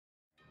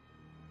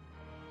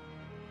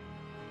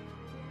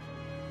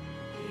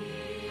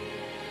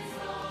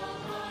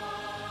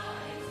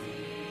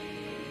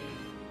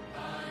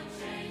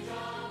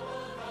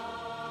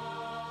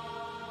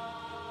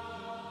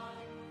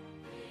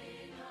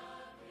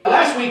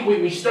last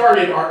week we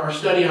started our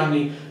study on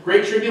the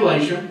Great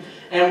Tribulation,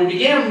 and we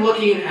began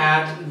looking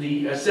at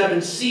the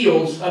 7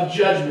 seals of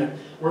judgment,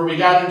 where we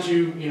got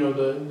into,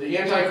 the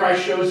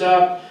Antichrist shows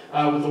up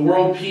with the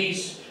world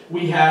peace.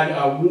 We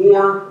had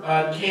war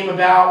came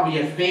about. We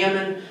had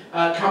famine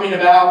coming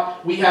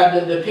about. We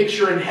had the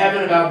picture in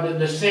heaven about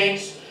the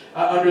saints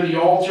under the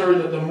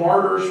altar, the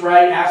martyrs,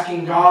 right,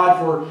 asking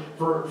God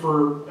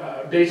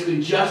for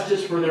basically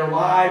justice for their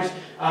lives.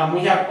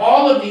 We have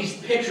all of these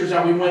pictures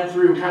that we went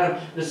through. Kind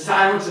of the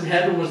silence in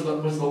heaven was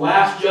the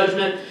last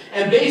judgment,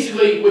 and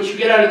basically what you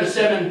get out of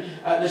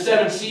the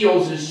seven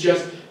seals is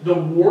just the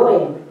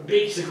world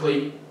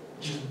basically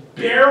just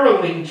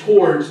barreling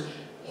towards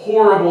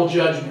horrible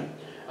judgment.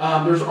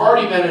 There's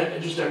already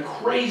been just a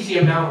crazy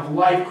amount of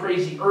life,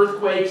 crazy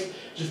earthquakes,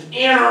 just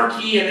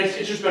anarchy, and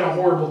it's just been a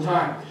horrible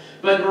time.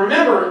 But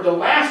remember, the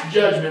last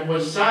judgment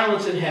was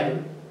silence in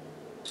heaven.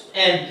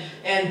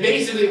 And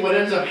basically what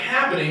ends up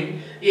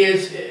happening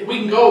is,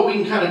 we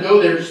can kind of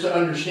go there just to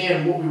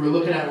understand what we were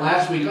looking at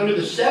last week. Under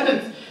the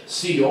 7th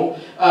seal,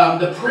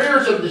 the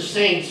prayers of the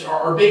saints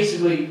are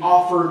basically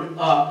offered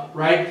up,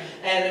 right?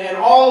 And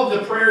all of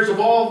the prayers of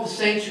all of the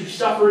saints who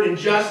suffered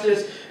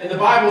injustice, and the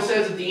Bible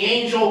says that the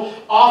angel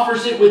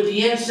offers it with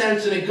the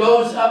incense, and it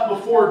goes up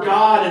before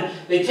God, and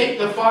they take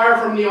the fire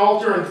from the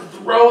altar and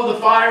throw the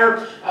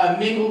fire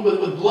mingled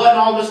with blood and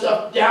all this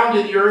stuff down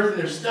to the earth,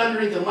 and there's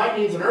thunderings and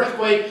lightnings and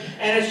earthquake,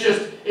 and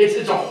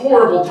it's a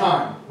horrible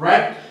time,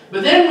 right?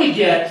 But then we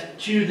get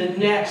to the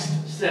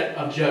next set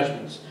of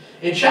judgments.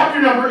 In chapter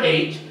number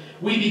 8,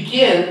 we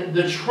begin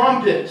the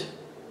trumpet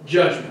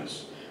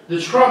judgments.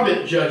 The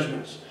trumpet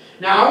judgments.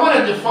 Now, I want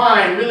to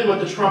define really what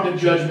the trumpet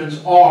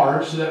judgments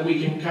are so that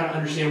we can kind of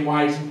understand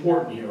why it's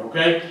important here,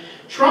 okay?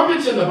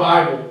 Trumpets in the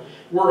Bible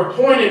were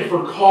appointed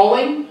for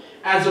calling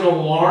as an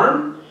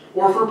alarm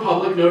or for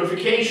public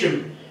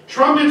notification.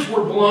 Trumpets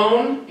were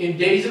blown in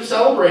days of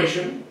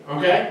celebration,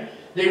 okay?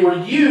 They were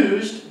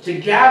used to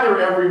gather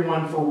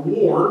everyone for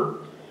war,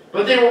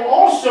 but they were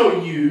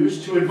also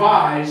used to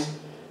advise,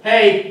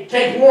 hey,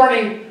 take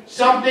warning,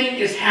 something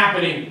is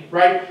happening,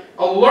 right?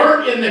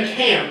 Alert in the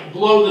camp,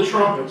 blow the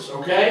trumpets,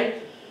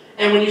 okay?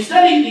 And when you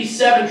study these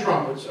 7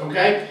 trumpets,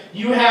 okay,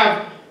 you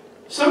have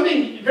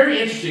something very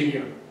interesting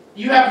here.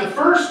 You have the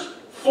first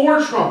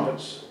 4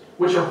 trumpets,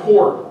 which are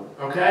horrible,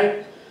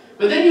 okay?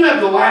 But then you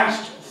have the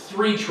last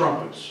 3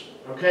 trumpets,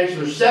 okay?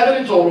 So there's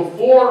 7 in total,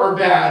 4 are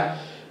bad,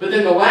 but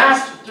then the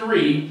last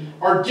 3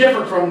 are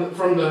different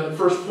from the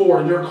first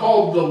 4. They're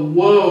called the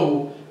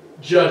woe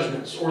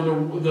judgments, or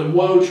the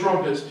woe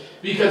trumpets.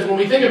 Because when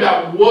we think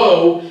about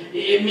woe,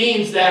 it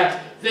means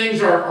that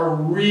things are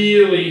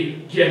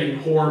really getting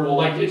horrible.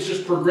 Like, it's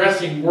just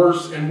progressing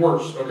worse and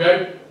worse,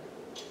 okay?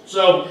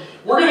 So,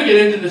 we're going to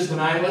get into this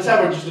tonight. Let's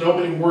have just an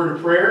opening word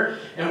of prayer,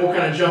 and we'll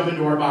kind of jump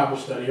into our Bible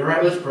study. All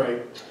right, let's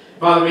pray.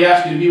 Father, we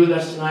ask you to be with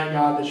us tonight,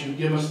 God, that you would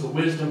give us the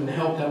wisdom and the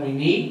help that we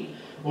need.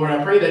 Lord,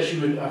 I pray that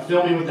you would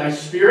fill me with thy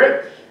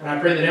Spirit, and I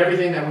pray that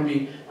everything that would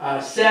be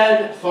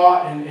said,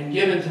 thought, and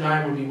given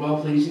tonight would be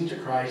well-pleasing to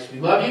Christ. We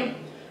love you,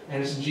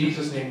 and it's in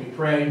Jesus' name we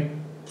pray.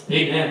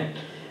 Amen.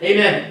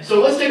 Amen.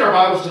 So let's take our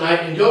Bibles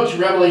tonight and go to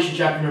Revelation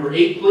chapter number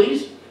 8,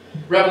 please.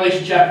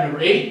 Revelation chapter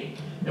number 8,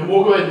 and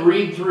we'll go ahead and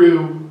read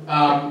through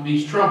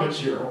these trumpets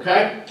here,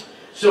 okay?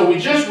 So we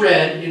just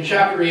read in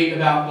chapter 8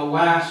 about the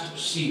last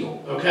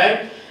seal,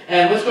 okay?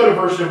 And let's go to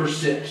verse number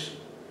 6.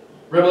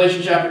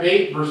 Revelation chapter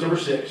 8, verse number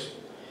 6.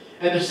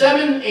 And the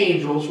 7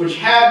 angels which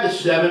had the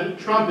 7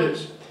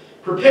 trumpets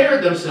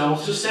prepared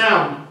themselves to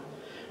sound.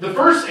 The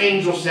first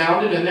angel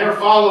sounded, and there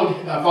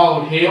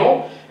followed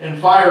hail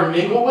and fire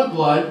mingled with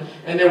blood,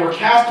 and they were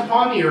cast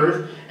upon the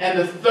earth, and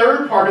the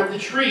third part of the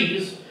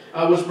trees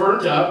was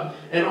burnt up,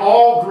 and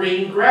all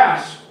green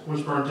grass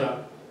was burnt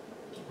up.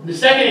 The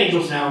second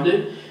angel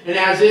sounded, and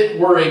as it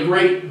were a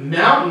great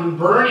mountain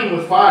burning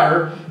with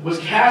fire was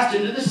cast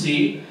into the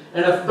sea,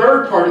 and a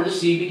third part of the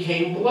sea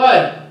became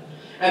blood.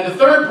 And the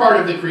third part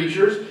of the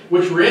creatures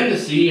which were in the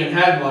sea and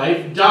had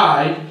life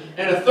died,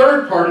 and a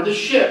third part of the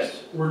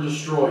ships were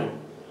destroyed.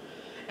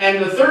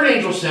 And the third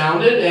angel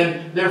sounded,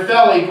 and there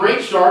fell a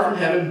great star from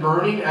heaven,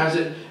 burning as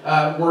it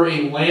were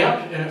a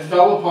lamp, and it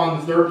fell upon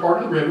the third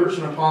part of the rivers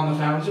and upon the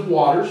fountains of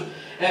waters.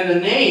 And the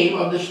name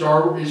of the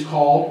star is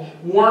called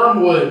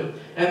Wormwood.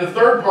 And the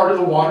third part of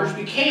the waters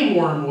became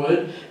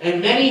wormwood,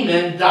 and many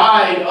men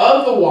died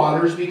of the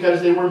waters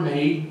because they were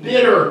made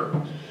bitter.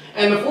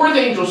 And the fourth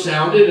angel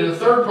sounded, and a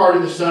third part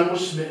of the sun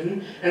was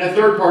smitten, and a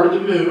third part of the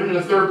moon, and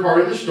a third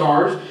part of the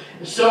stars,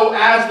 so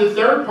as the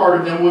third part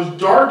of them was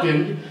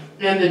darkened,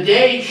 and the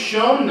day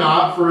shone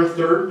not for a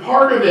third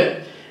part of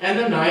it, and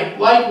the night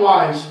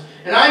likewise.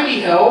 And I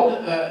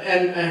beheld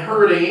and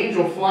heard an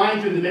angel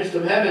flying through the midst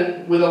of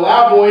heaven with a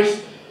loud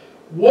voice,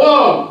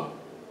 Woe!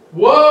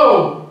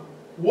 Woe!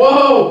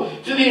 Woe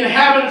to the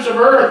inhabitants of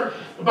earth,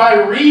 by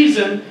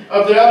reason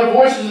of the other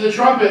voices of the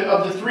trumpet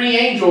of the 3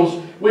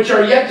 angels, which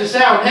are yet to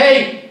sound.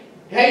 Hey,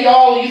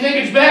 y'all, you think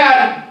it's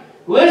bad?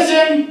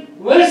 Listen,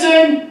 warning,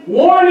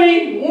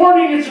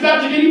 it's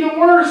about to get even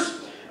worse.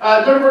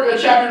 Go to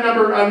chapter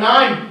number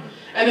 9.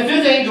 And the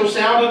fifth angel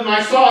sounded, and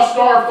I saw a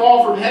star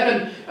fall from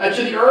heaven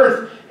to the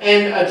earth,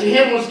 and to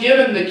him was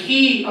given the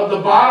key of the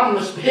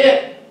bottomless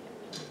pit.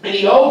 And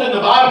he opened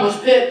the bottomless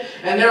pit,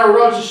 and there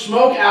arose a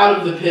smoke out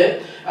of the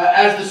pit,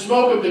 as the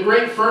smoke of the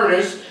great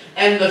furnace,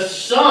 and the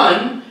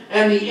sun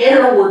and the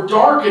air were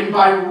darkened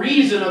by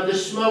reason of the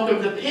smoke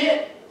of the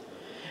pit.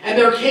 And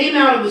there came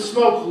out of the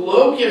smoke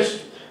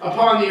locusts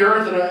upon the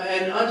earth,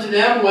 and unto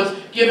them was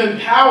given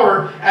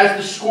power, as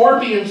the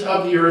scorpions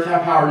of the earth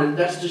have power.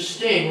 That's to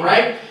sting,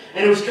 right?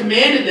 And it was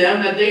commanded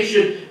them that they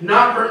should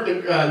not hurt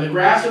the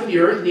grass of the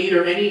earth,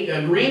 neither any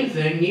green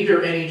thing,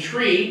 neither any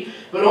tree,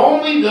 but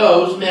only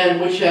those men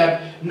which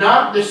have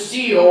not the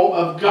seal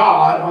of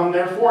God on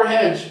their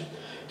foreheads.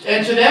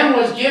 And to them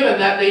was given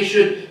that they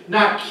should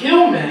not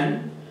kill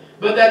men,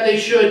 but that they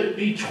should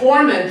be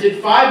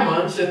tormented 5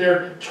 months, and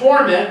their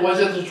torment was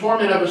as the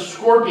torment of a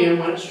scorpion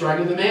when it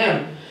striketh a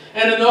man.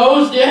 And in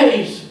those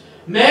days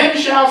men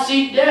shall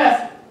seek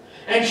death,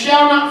 and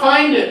shall not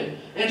find it,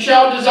 and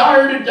shall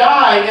desire to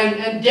die,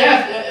 and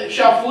death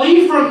shall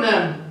flee from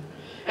them.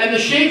 And the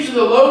shapes of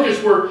the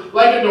locusts were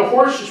like unto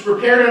horses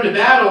prepared unto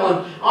battle,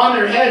 and on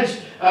their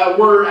heads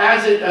were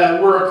as it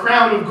were a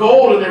crown of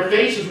gold, and their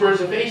faces were as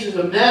the faces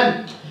of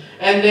men.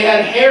 And they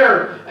had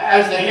hair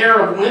as the hair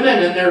of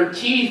women, and their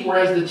teeth were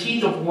as the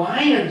teeth of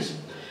lions.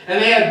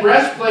 And they had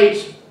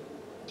breastplates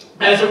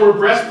as it were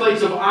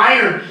breastplates of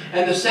iron,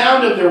 and the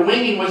sound of their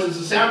winging was as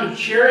the sound of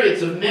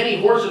chariots of many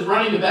horses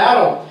running to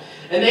battle.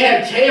 And they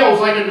had tails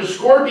like unto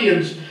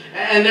scorpions,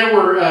 and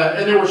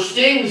there were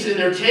stings in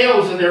their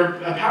tails, and their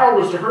power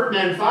was to hurt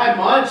men 5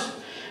 months.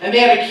 And they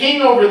had a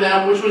king over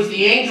them, which was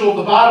the angel of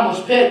the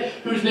bottomless pit,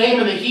 whose name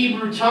in the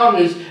Hebrew tongue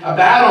is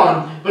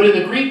Abaddon, but in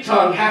the Greek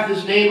tongue hath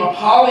his name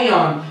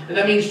Apollyon, and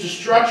that means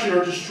destruction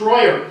or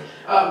destroyer.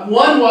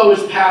 One woe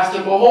is past,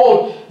 and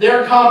behold,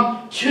 there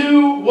come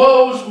 2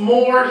 woes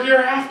more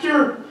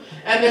hereafter.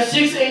 And the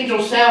sixth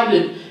angel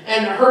sounded,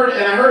 and I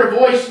heard a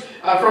voice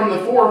from the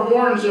 4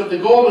 horns of the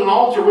golden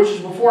altar which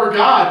is before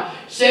God,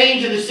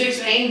 saying to the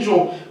sixth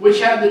angel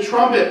which had the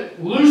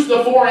trumpet, Loose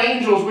the 4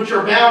 angels which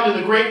are bound in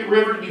the great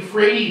river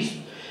Euphrates.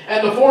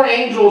 And the 4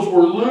 angels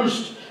were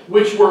loosed,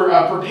 which were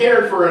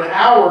prepared for an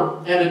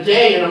hour, and a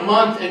day, and a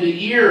month, and a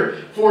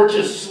year, for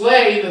to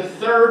slay the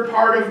 3rd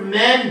part of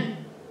men.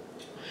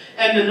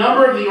 And the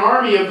number of the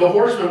army of the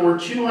horsemen were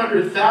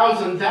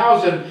 200,000,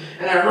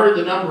 and I heard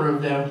the number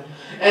of them.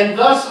 And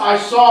thus I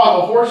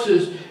saw the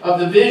horses of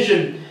the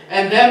vision,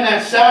 and them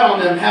that sat on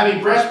them,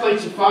 having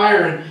breastplates of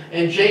fire,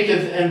 and jacob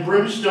and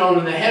brimstone,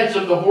 and the heads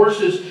of the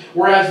horses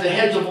were as the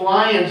heads of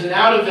lions, and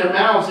out of their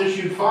mouths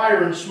issued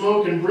fire and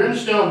smoke and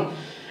brimstone.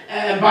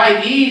 And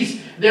by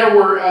these there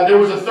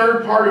was a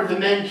 3rd part of the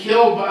men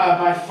killed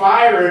by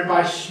fire and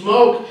by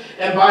smoke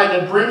and by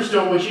the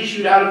brimstone which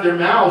issued out of their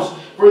mouths.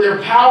 For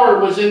their power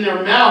was in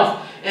their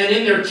mouth and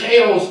in their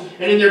tails,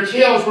 and in their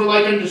tails were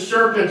like unto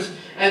serpents,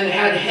 and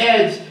had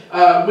heads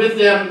with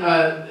them,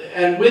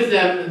 and with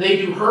them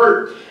they do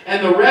hurt.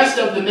 And the rest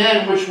of the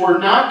men which were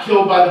not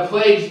killed by the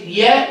plagues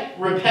yet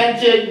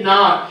repented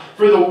not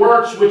for the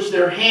works which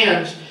their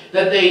hands,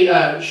 that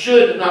they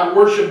should not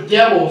worship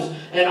devils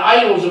and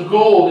idols of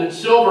gold and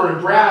silver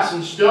and brass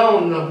and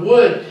stone and of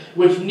wood,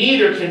 which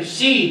neither can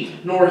see,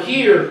 nor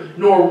hear,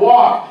 nor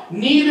walk.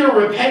 Neither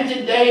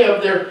repented they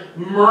of their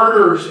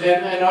murders,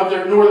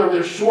 nor of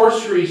their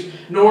sorceries,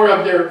 nor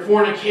of their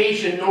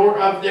fornication, nor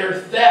of their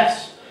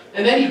thefts.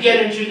 And then you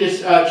get into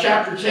this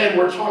chapter 10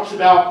 where it talks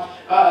about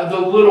the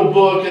little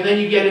book, and then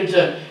you get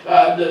into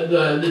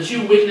the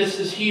 2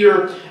 witnesses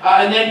here,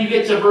 and then you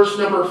get to verse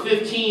number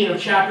 15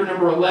 of chapter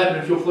number 11,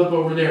 if you'll flip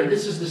over there.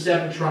 This is the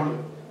 7th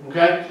trumpet,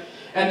 okay?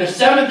 And the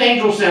 7th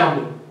angel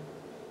sounded,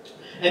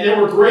 and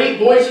there were great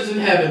voices in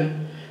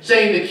heaven,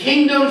 saying, The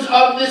kingdoms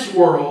of this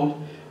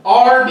world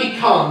are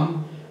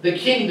become the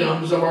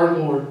kingdoms of our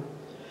Lord,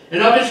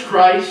 and of his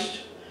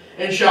Christ,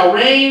 and shall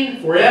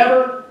reign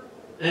forever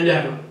and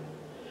ever.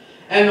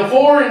 And the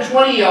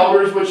 24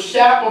 elders which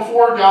sat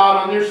before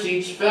God on their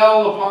seats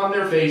fell upon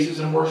their faces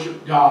and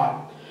worshipped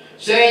God,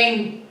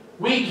 saying,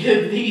 We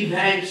give thee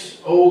thanks,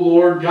 O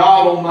Lord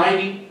God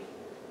Almighty,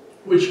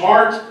 which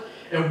art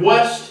and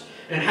wast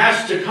and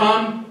hast to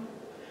come,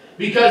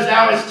 because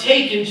thou hast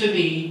taken to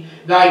thee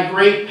thy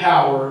great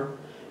power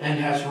and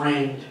hast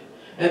reigned.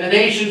 And the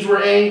nations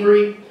were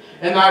angry,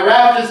 and thy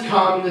wrath is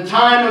come, the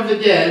time of the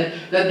dead,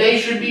 that they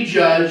should be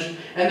judged,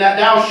 and that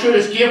thou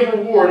shouldest give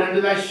reward unto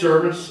thy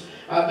servants,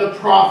 the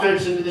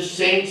prophets, and to the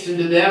saints, and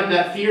to them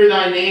that fear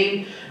thy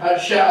name,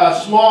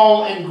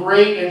 small and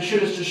great, and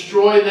shouldest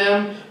destroy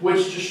them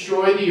which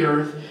destroy the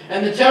earth.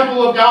 And the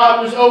temple of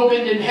God was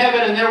opened in heaven,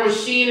 and there was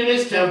seen in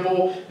his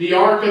temple the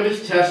ark of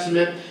his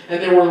testament,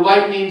 and there were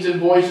lightnings and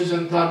voices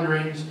and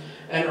thunderings,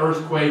 and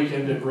earthquake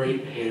and a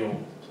great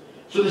hail.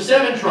 So the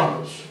 7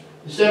 trumpets.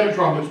 The 7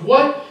 trumpets.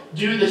 What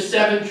do the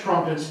 7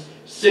 trumpets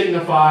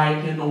signify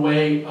in the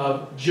way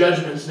of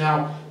judgments?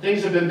 Now,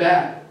 things have been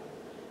bad.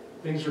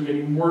 Things are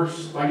getting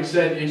worse. Like I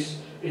said,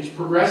 it's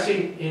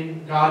progressing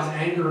in God's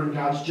anger and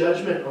God's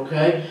judgment,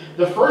 okay?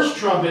 The first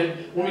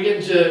trumpet, when we get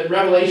into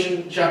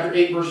Revelation chapter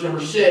 8, verse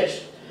number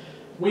 6,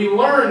 we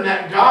learn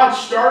that God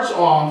starts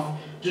off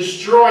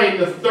destroying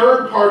the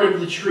third part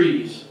of the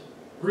trees.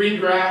 Green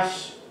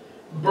grass,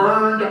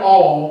 burned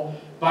all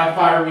by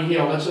fiery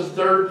hail. That's a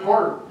third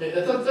part.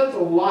 That's a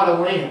lot of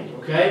land,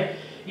 okay?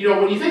 You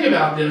know, when you think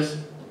about this,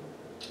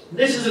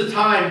 this is a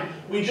time,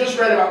 we just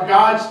read about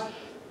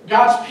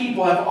God's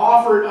people have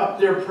offered up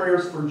their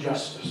prayers for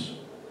justice.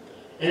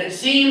 And it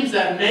seems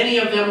that many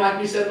of them, like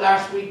we said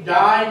last week,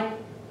 died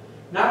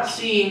not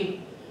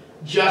seeing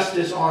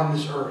justice on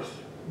this earth.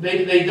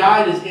 They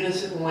died as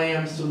innocent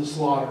lambs to the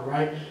slaughter,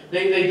 right?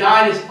 They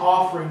died as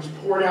offerings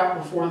poured out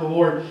before the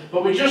Lord.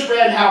 But we just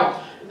read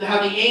how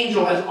the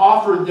angel has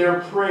offered their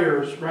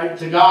prayers, right,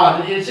 to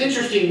God. And it's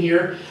interesting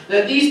here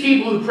that these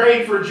people who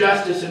prayed for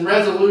justice and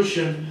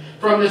resolution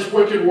from this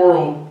wicked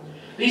world,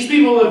 these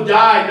people who have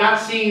died not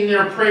seeing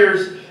their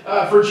prayers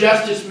for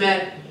justice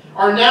met,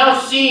 are now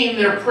seeing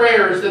their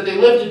prayers that they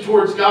lifted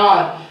towards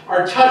God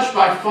are touched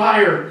by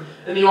fire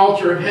in the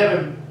altar of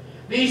heaven.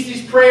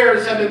 These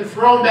prayers have been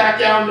thrown back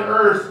down to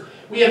earth.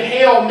 We have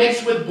hail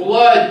mixed with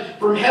blood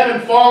from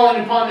heaven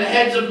falling upon the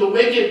heads of the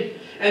wicked,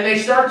 and they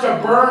start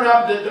to burn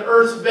up the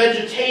earth's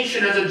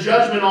vegetation as a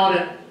judgment on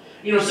it.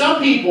 You know,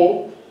 some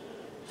people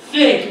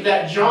think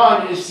that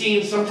John is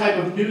seeing some type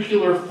of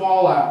nuclear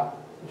fallout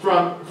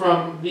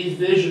from these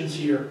visions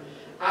here.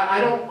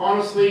 I don't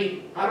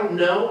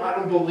know. I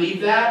don't believe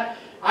that.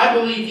 I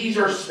believe these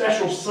are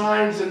special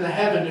signs in the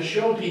heaven to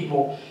show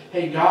people,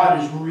 hey,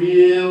 God is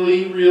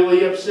really,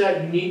 really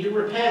upset. You need to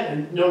repent.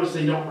 And notice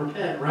they don't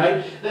repent,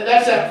 right?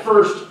 That's that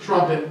first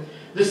trumpet.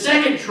 The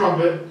second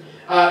trumpet,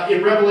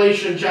 in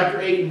Revelation chapter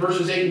 8,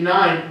 verses 8 and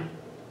 9,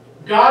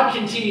 God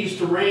continues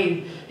to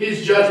rain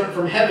His judgment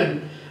from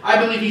heaven.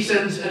 I believe He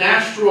sends an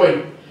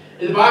asteroid.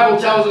 The Bible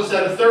tells us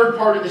that a third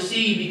part of the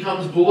sea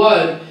becomes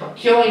blood,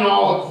 killing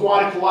all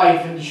aquatic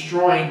life and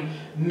destroying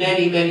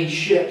many, many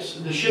ships.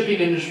 The shipping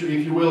industry,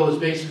 if you will, is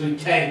basically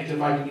tanked,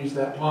 if I can use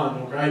that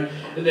pun, okay?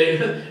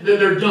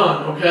 They're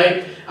done,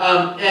 okay?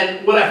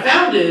 And what I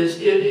found is,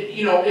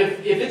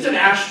 if it's an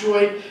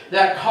asteroid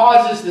that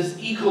causes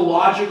this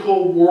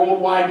ecological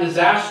worldwide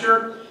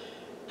disaster,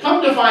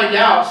 come to find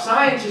out,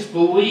 scientists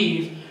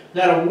believe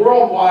that a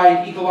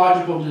worldwide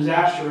ecological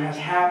disaster has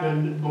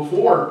happened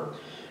before.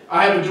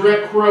 I have a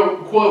direct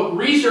quote,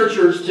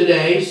 researchers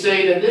today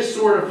say that this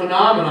sort of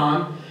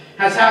phenomenon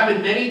has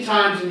happened many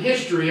times in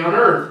history on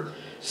Earth,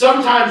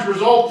 sometimes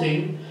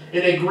resulting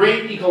in a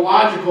great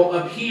ecological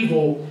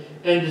upheaval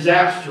and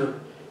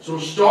disaster. So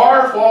a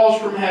star falls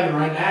from heaven,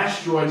 right? An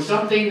asteroid,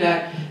 something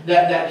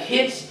that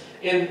hits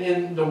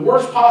in the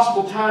worst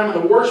possible time,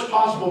 in the worst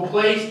possible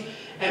place,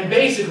 and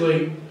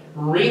basically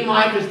marine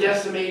life is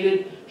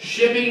decimated,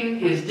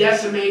 shipping is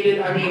decimated.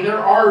 I mean,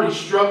 they're already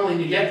struggling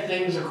to get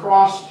things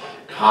across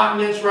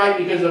continents, right,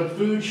 because of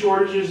food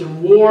shortages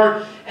and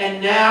war,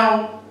 and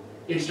now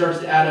it starts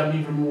to add up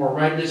even more,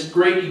 right? This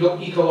great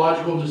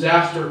ecological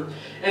disaster.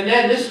 And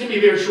then, this is going to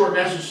be a very short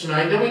message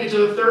tonight. Then we get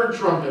to the third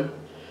trumpet,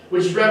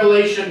 which is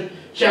Revelation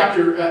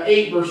chapter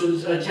 8,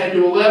 verses 10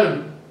 to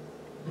 11.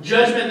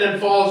 Judgment then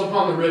falls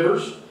upon the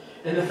rivers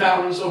and the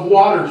fountains of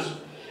waters.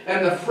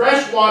 And the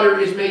fresh water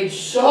is made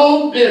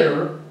so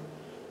bitter,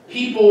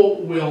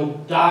 people will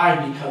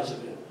die because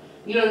of it.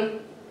 You know,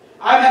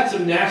 I've had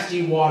some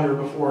nasty water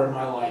before in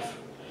my life.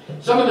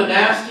 Some of the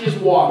nastiest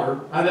water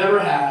I've ever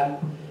had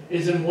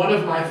is in one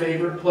of my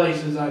favorite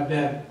places I've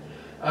been.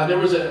 There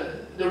was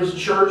a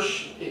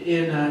church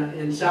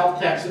in South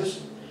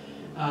Texas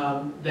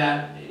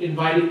that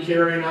invited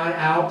Carrie and I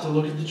out to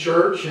look at the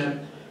church,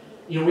 and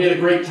we had a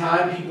great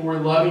time. People were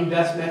loving,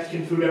 best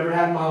Mexican food I ever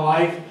had in my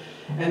life.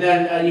 And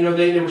then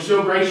they were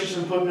so gracious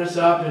in putting us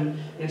up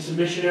in some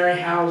missionary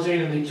housing,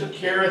 and they took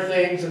care of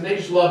things, and they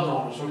just loved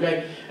on us.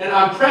 Okay, and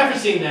I'm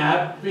prefacing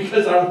that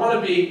because I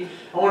want to be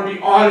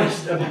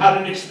honest about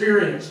an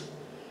experience.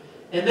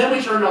 And then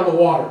we turned on the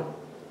water,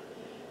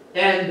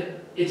 and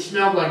it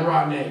smelled like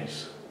rotten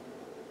eggs.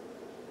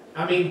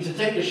 I mean, to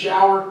take a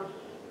shower,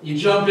 you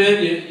jump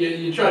in,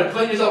 you try to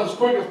clean yourself as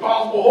quick as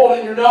possible, hold it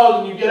in your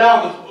nose, and you get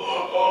out,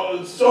 and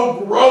it's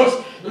so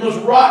gross. The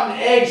most rotten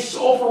eggs,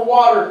 sulfur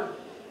water.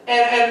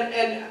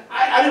 And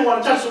I didn't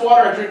want to touch the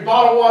water. I drink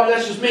bottled water.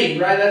 That's just me,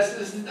 right?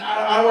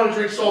 I don't want to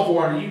drink sulfur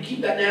water. You keep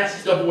that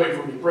nasty stuff away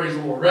from me. Praise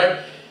the Lord, right?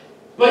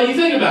 But you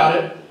think about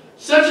it.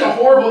 Such a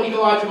horrible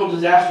ecological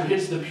disaster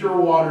hits the pure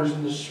waters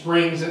and the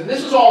springs. And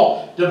this is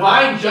all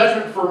divine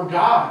judgment from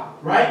God,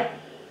 right?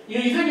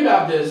 You think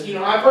about this.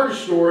 I've heard a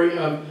story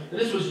of, and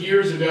this was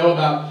years ago,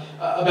 about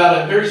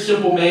a very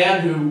simple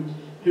man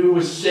who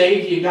was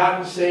saved. He had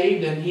gotten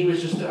saved, and he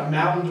was just a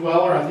mountain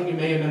dweller. I think it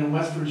may have been in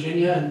West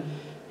Virginia, and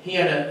he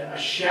had a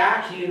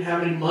shack. He didn't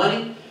have any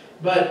money,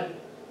 but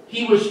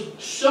he was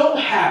so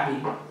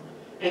happy,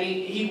 and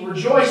he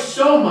rejoiced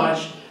so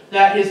much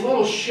that his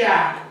little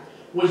shack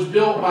was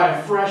built by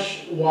a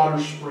fresh water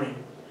spring.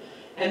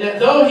 And that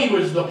though he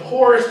was the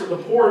poorest of the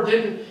poor,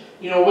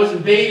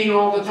 wasn't bathing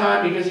all the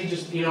time because he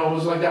just,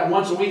 was like that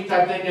once a week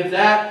type thing. If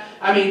that,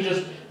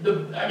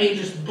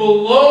 just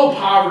below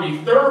poverty,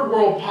 third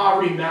world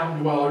poverty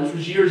mountain dweller. This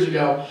was years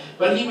ago,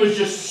 but he was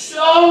just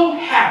so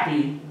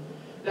happy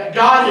that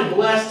God had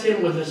blessed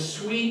him with a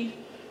sweet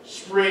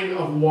spring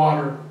of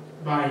water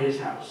by his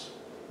house.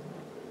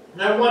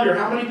 And I wonder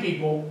how many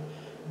people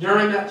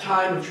during that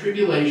time of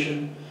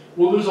tribulation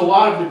will lose a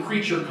lot of the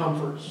creature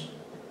comforts,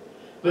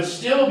 but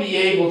still be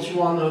able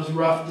to, on those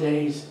rough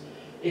days,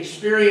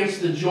 experience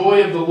the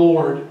joy of the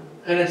Lord,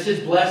 and it's His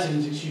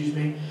blessings,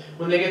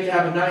 when they get to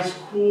have a nice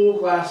cool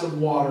glass of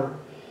water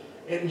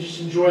and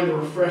just enjoy the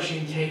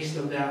refreshing taste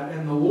of that.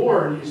 And the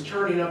Lord is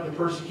turning up the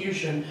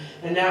persecution,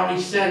 and now He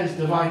sends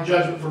divine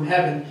judgment from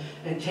heaven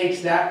and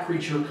takes that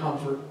creature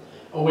comfort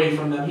away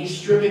from them. He's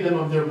stripping them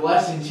of their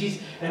blessings.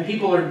 And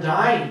people are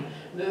dying.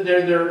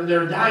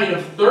 They're dying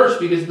of thirst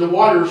because the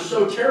water is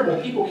so terrible.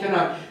 People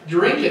cannot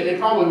drink it. They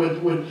probably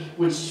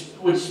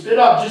would spit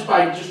up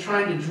just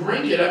trying to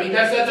drink it. I mean,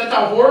 that's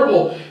how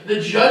horrible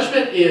the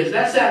judgment is.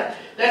 That's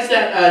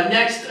that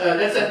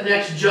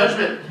next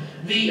judgment.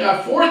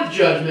 The fourth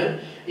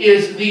judgment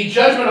is the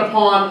judgment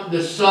upon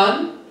the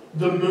sun,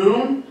 the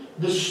moon,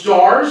 the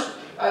stars.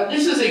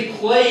 This is a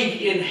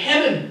plague in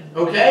heaven.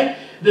 Okay,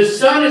 the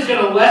sun is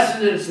going to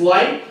lessen its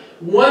light.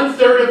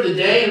 1/3 of the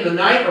day and the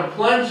night are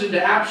plunged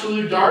into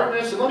absolute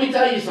darkness. And let me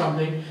tell you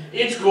something,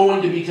 it's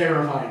going to be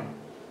terrifying.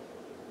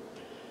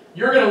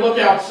 You're going to look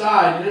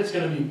outside and it's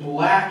going to be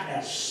black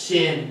as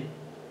sin.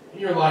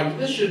 And you're like,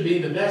 this should be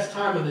the best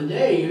time of the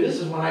day. This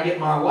is when I get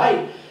my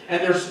light.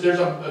 And there's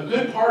a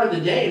good part of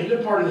the day and a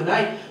good part of the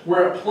night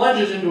where it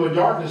plunges into a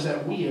darkness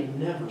that we have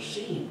never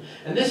seen.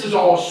 And this is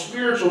all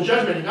spiritual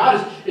judgment. And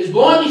God is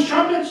blowing these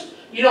trumpets.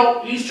 You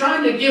know, He's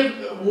trying to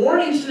give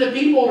warnings to the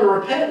people to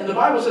repent. And the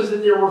Bible says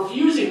that they're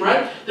refusing,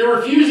 right? They're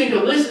refusing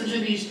to listen to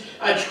these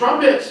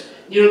trumpets.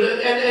 You know,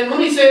 and let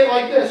me say it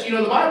like this. You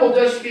know, the Bible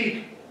does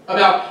speak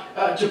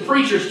about to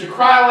preachers to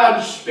cry aloud,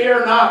 to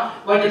spare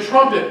not, like a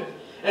trumpet.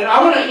 And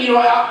I want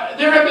to,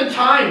 there have been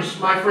times,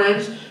 my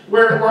friends,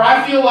 where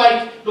I feel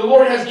like the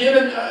Lord has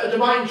given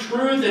divine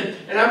truth,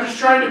 and I'm just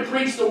trying to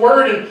preach the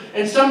Word,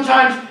 and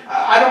sometimes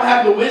I don't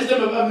have the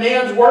wisdom of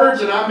man's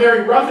words, and I'm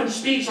very rough in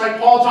speech, like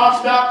Paul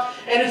talks about,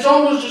 and it's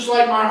almost just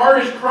like my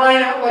heart is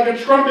crying out like a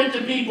trumpet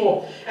to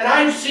people. And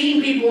I've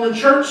seen people in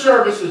church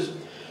services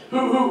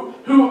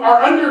who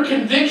are under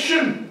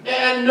conviction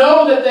and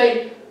know that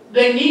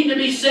they need to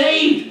be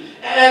saved,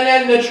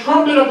 and the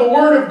trumpet of the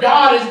Word of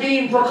God is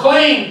being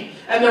proclaimed,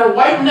 and they're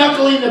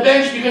white-knuckling the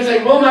bench because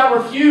they will not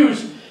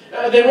refuse.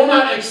 They will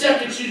not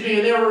accept, and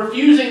they're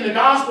refusing the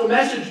gospel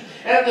message.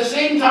 And at the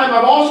same time,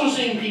 I've also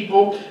seen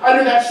people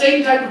under that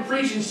same type of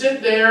preaching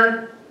sit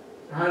there.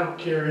 I don't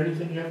care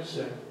anything you have to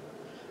say.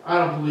 I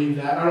don't believe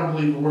that. I don't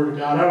believe the Word of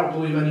God. I don't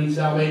believe I need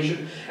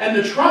salvation. And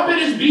the trumpet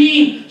is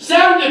being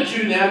sounded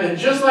to them, and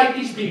just like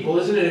these people,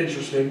 isn't it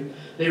interesting?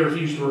 They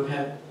refuse to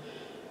repent.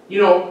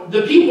 You know,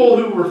 the people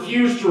who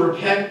refuse to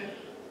repent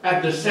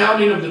at the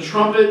sounding of the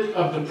trumpet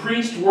of the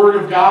preached Word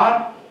of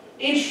God,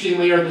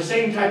 interestingly, are the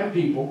same type of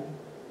people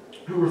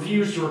who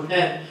refuse to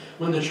repent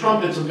when the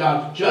trumpets of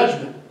God's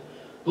judgment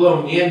blow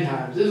in the end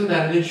times. Isn't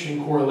that an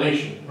interesting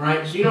correlation,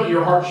 right? So you know what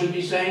your heart should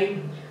be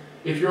saying?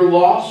 If you're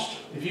lost,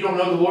 if you don't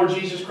know the Lord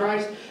Jesus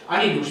Christ,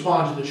 I need to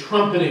respond to the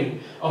trumpeting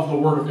of the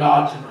Word of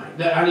God tonight.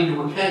 That I need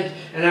to repent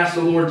and ask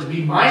the Lord to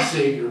be my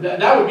Savior.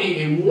 That would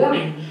be a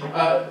warning.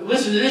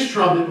 Listen to this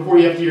trumpet before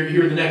you have to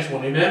hear the next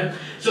one. Amen?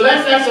 So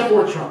that's the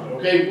fourth trumpet,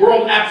 okay?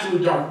 World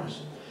absolute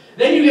darkness.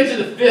 Then you get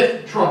to the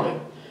fifth trumpet.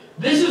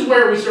 This is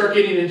where we start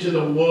getting into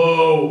the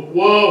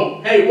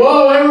whoa. Hey,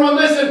 whoa, everyone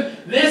listen.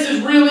 This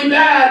is really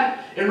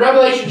bad. In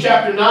Revelation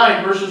chapter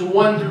 9, verses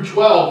 1 through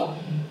 12.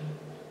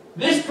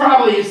 This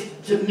probably is,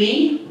 to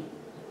me,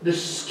 the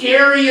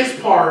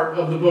scariest part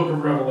of the book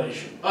of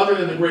Revelation, other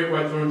than the great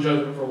white throne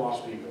judgment for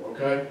lost people,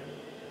 okay?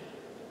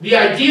 The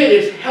idea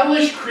is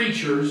hellish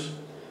creatures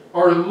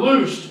are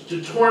loosed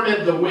to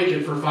torment the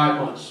wicked for 5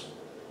 months.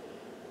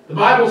 The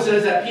Bible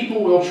says that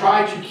people will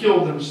try to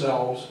kill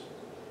themselves,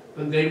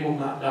 but they will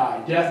not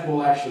die. Death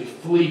will actually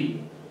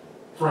flee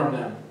from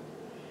them.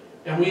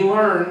 And we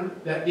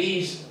learn that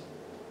these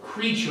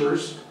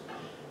creatures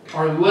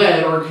are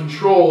led or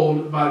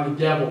controlled by the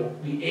devil,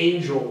 the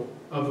angel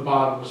of the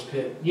bottomless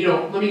pit. You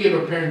know, let me give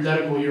a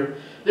parenthetical here.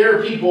 There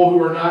are people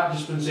who are not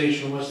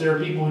dispensationalists. There are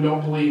people who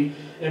don't believe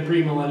in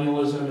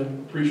premillennialism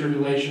and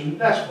pre-tribulation.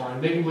 That's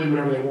fine. They can believe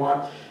whatever they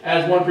want.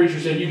 As one preacher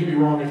said, you can be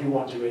wrong if you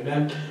want to.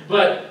 Amen?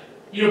 But,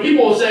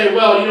 people will say,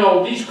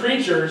 well, these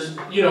creatures,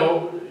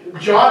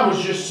 John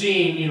was just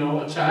seeing,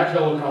 attack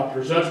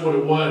helicopters. That's what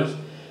it was.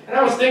 And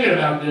I was thinking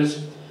about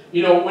this.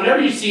 Whenever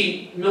you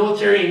see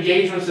military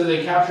engagements that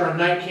they capture on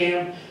night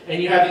cam,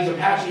 and you have these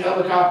Apache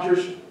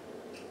helicopters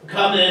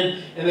come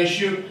in and they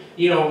shoot,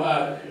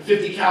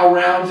 50 cal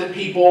rounds at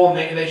people,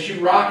 and they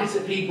shoot rockets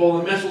at people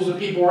and missiles at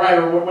people, right,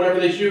 or whatever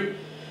they shoot.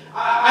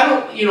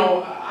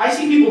 I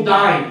see people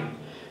dying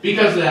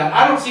because of that.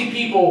 I don't see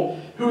people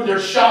who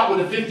they're shot with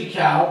a 50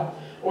 cal,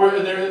 or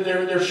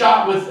they're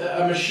shot with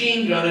a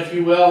machine gun, if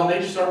you will, and they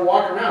just start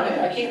walking around.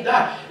 Hey, I can't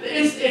die.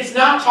 It's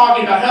not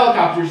talking about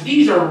helicopters.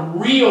 These are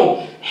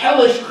real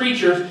hellish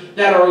creatures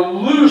that are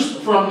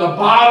loosed from the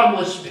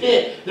bottomless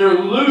pit. They're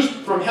loosed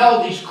from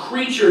hell, these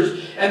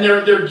creatures, and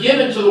they're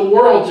given to the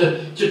world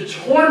to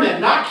torment,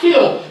 not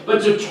kill,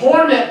 but to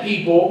torment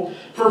people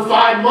for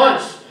 5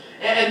 months.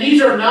 And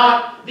these are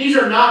not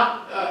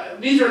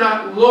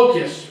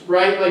locusts,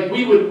 right? Like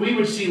we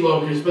would see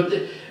locusts,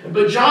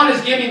 but John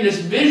is giving this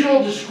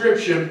visual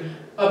description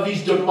of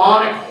these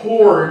demonic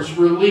hordes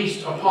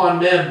released upon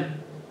them.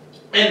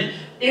 And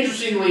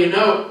interestingly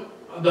enough,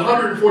 the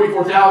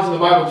 144,000 the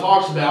Bible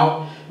talks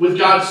about, with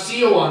God's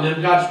seal on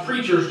them, God's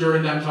preachers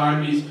during that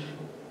time, these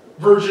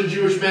virgin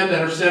Jewish men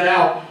that are sent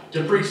out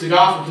to preach the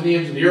gospel to the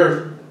ends of the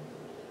earth.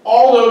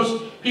 All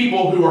those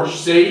people who are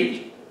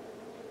saved,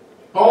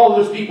 all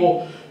of those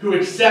people who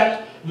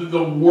accept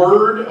the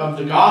word of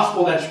the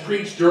gospel that's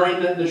preached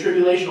during the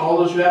tribulation, all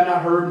those who have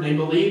not heard and they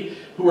believe,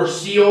 who are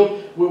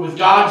sealed with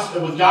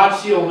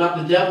God's seal, not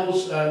the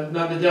devil's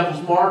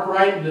mark,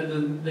 right?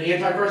 The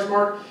Antichrist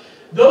mark.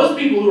 Those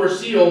people who are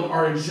sealed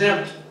are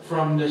exempt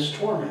from this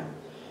torment.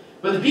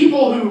 But the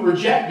people who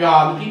reject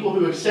God, the people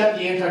who accept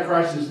the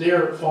Antichrist as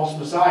their false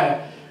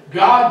Messiah,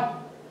 God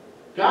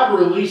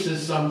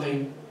releases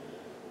something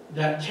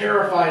that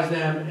terrifies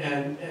them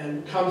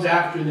and comes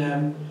after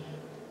them.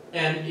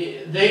 And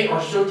they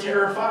are so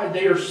terrified.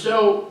 They are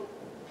so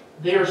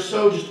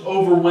just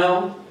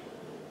overwhelmed.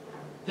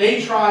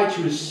 They try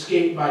to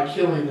escape by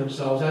killing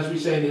themselves. As we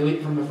say, they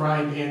leap from the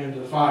frying pan into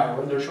the fire,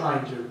 or they're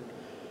trying to.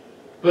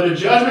 But a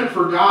judgment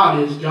for God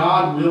is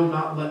God will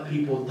not let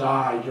people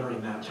die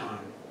during that time.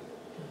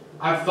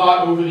 I've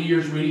thought over the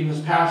years reading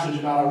this passage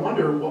about, I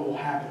wonder what will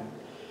happen.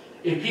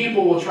 If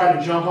people will try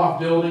to jump off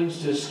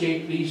buildings to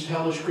escape these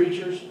hellish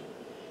creatures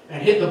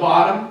and hit the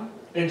bottom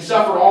and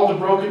suffer all the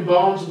broken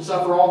bones and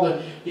suffer all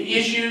the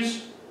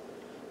issues,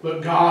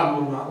 but God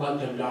will not let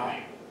them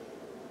die.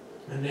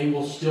 And they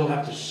will still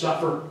have to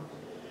suffer.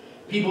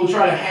 People who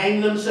try to hang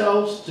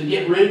themselves to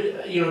get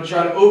rid,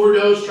 try to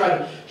overdose, try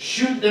to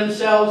shoot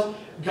themselves.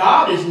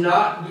 God is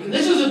not, and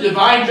this is a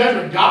divine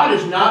judgment, God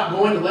is not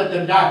going to let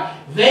them die.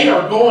 They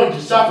are going to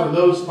suffer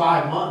those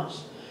 5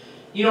 months.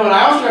 And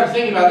I also got to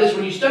thinking about this,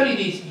 when you study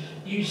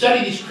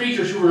these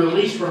creatures who were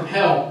released from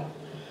hell.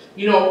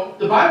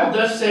 The Bible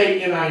does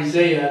say in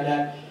Isaiah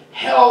that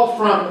hell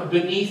from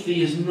beneath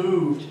thee is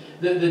moved.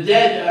 The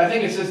dead, I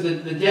think it says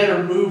that the dead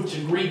are moved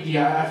to greet thee.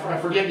 I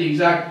forget the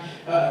exact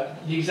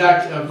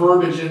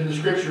verbiage in the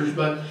scriptures,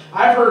 but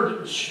I've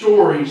heard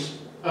stories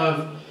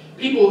of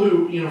people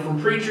who, from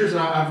preachers,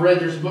 and I've read,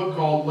 there's a book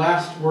called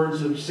Last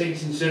Words of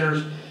Saints and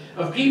Sinners,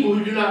 of people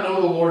who do not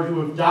know the Lord, who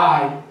have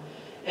died,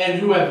 and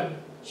who have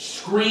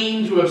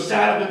screamed, who have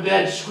sat up in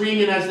bed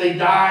screaming as they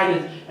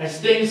died, as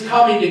things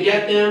coming to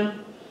get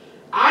them.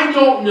 I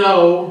don't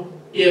know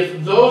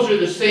if those are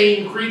the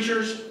same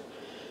creatures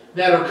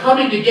that are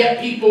coming to get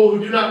people who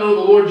do not know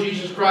the Lord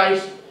Jesus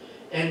Christ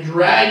and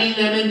dragging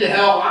them into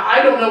hell.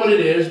 I don't know what it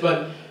is,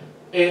 but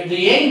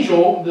the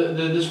angel,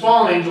 this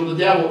fallen angel, the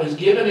devil, is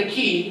given a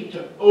key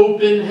to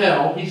open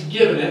hell. He's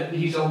given it.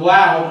 He's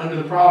allowed, under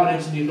the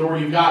providence and the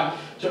authority of God,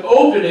 to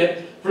open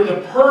it for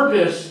the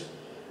purpose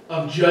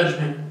of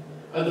judgment.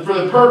 For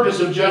the purpose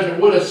of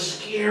judgment. What a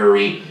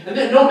scary... And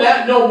then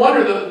no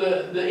wonder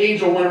the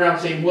angel went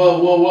around saying, whoa,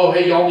 whoa, whoa,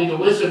 hey, y'all need to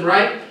listen,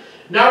 right?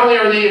 Not only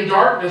are they in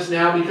darkness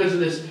now because of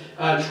this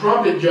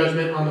trumpet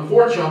judgment on the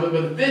fourth trumpet,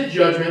 but the fifth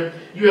judgment,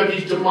 you have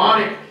these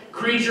demonic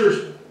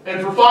creatures,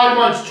 and for 5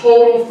 months,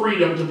 total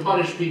freedom to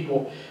punish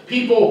people.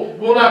 People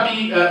will not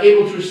be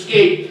able to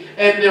escape,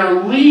 and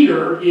their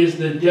leader is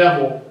the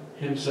devil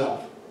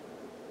himself.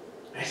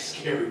 That's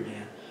scary,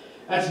 man.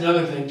 That's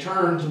another thing.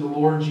 Turn to the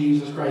Lord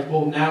Jesus Christ.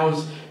 Behold, now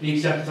is the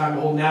accepted time.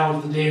 Behold, now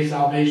is the day of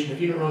salvation.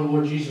 If you don't know the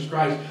Lord Jesus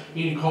Christ,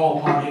 you need to call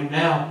upon Him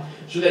now,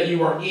 so that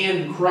you are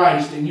in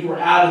Christ and you are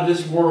out of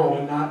this world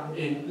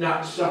and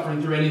not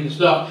suffering through any of the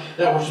stuff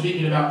that we're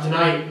speaking about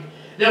tonight.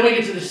 Then we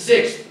get to the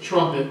sixth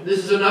trumpet.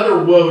 This is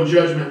another woe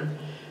judgment.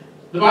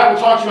 The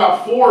Bible talks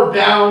about 4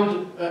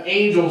 bound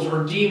angels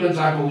or demons,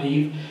 I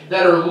believe,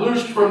 that are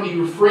loosed from the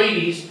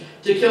Euphrates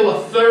to kill a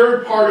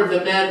third part of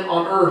the men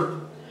on earth.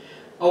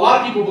 A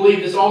lot of people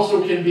believe this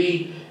also can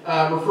be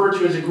referred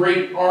to as a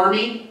great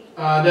army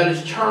that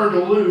is turned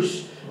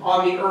loose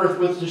on the earth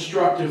with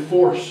destructive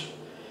force.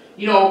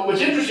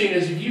 What's interesting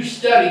is if you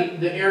study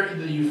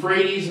the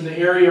Euphrates and the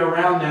area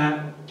around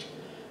that,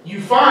 you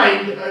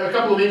find a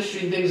couple of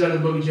interesting things out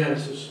of the book of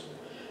Genesis.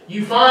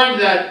 You find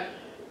that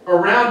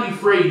around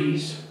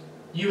Euphrates,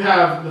 you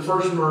have the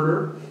first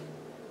murder.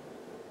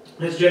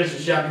 That's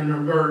Genesis chapter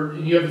number,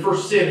 you have the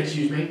first sin,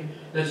 excuse me.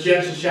 That's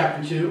Genesis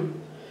chapter 2.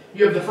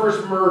 You have the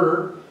first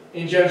murder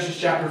in Genesis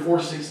chapter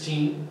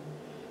 4:16.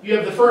 You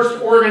have the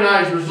first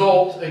organized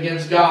result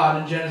against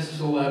God in Genesis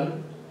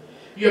 11.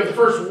 You have the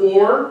first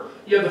war.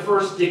 You have the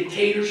first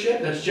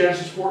dictatorship. That's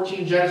Genesis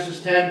 14,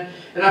 Genesis 10.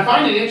 And I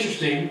find it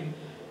interesting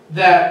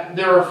that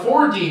there are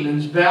 4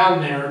 demons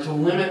bound there to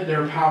limit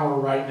their power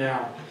right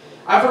now.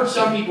 I've heard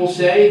some people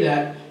say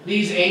that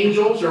these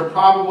angels are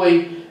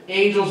probably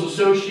angels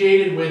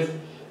associated with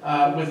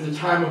the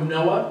time of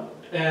Noah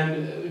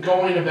and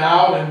going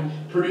about and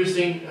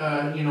producing,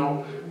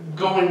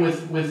 going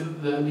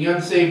with the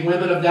unsaved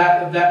women of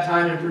that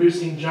time and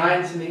producing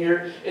giants in the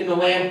air, in the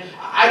land?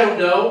 I don't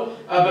know,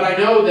 but I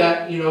know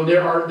that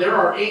there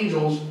are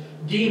angels,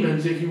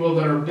 demons, if you will,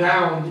 that are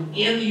bound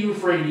in the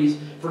Euphrates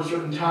for a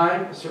certain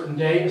time, a certain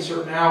day, a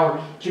certain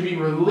hour, to be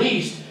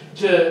released,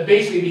 to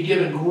basically be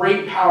given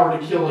great power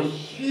to kill a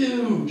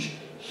huge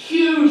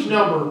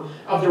number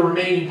of the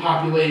remaining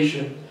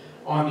population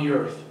on the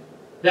earth.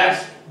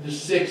 That's the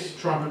 6th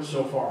trumpet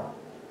so far.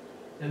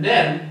 And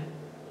then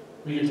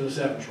we get to the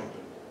 7th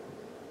trumpet.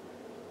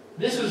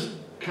 This is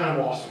kind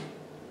of awesome.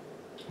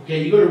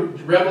 Okay, you go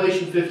to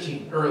Revelation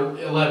 15, or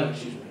 11,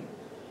 excuse me.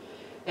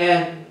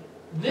 And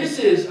this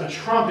is a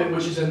trumpet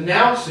which is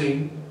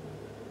announcing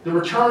the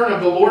return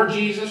of the Lord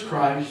Jesus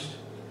Christ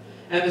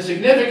and the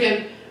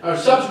significant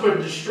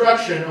subsequent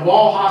destruction of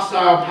all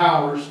hostile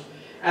powers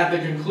at the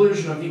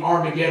conclusion of the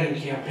Armageddon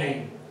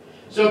campaign.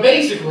 So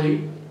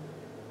basically,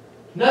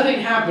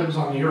 nothing happens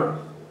on the earth.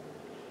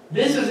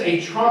 This is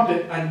a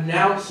trumpet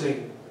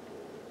announcing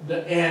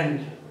the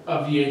end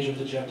of the age of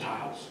the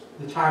Gentiles,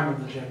 the time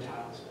of the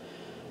Gentiles.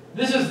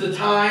 This is the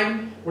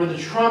time where the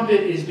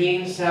trumpet is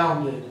being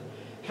sounded.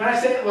 Can I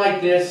say it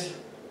like this?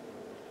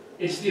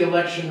 It's the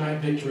election night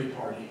victory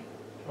party.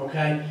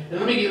 Okay? And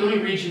let me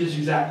read you this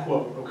exact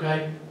quote,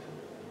 okay?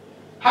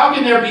 How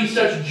can there be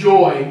such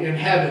joy in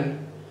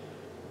heaven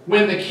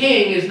when the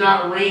king is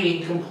not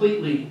reigning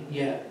completely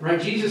yet?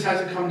 Right? Jesus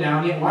hasn't come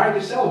down yet. Why are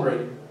they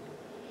celebrating?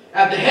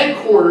 At the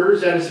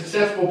headquarters at a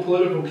successful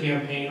political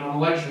campaign on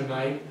election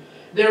night,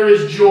 there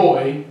is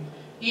joy,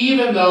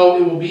 even though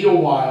it will be a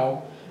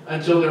while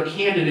until their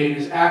candidate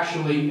is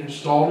actually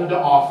installed into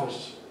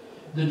office.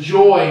 The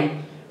joy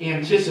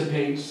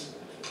anticipates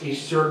a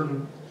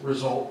certain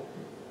result.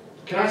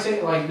 Can I say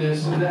it like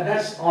this? And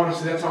that's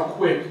honestly, that's how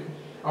quick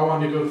I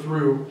wanted to go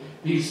through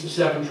these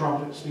 7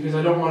 trumpets, because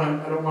I don't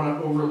want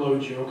to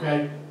overload you,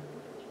 okay?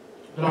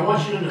 But I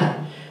want you to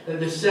know that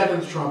the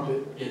 7th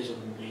trumpet is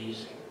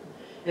amazing.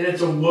 And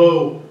it's a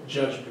woe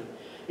judgment.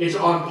 It's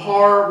on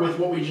par with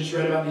what we just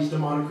read about these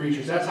demonic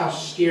creatures. That's how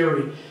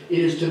scary it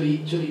is to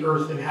the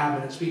earth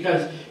inhabitants.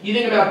 Because you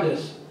think about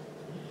this.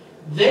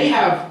 They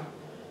have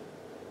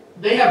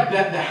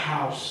bet the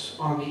house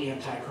on the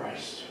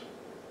Antichrist.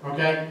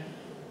 Okay?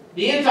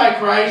 The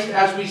Antichrist,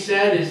 as we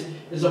said,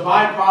 is a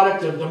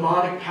byproduct of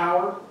demonic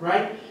power,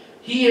 right?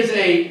 He is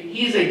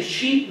a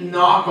cheap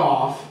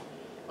knockoff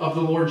of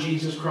the Lord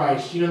Jesus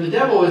Christ. The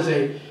devil is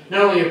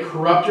not only a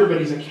corrupter, but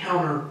he's a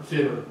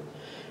counterfeiter.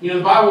 The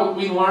Bible,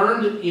 we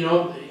learned,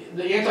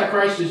 the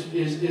Antichrist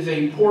is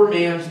a poor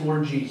man's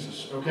Lord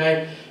Jesus,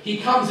 okay? He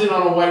comes in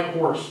on a white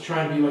horse,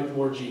 trying to be like the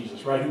Lord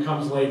Jesus, right? Who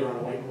comes later on a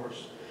white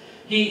horse.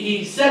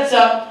 He sets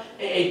up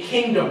a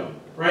kingdom,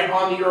 right,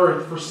 on the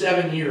earth for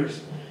 7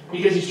 years,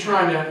 because he's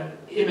trying to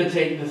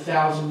imitate the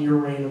 1,000-year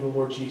reign of the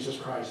Lord Jesus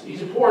Christ.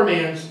 He's a poor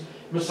man's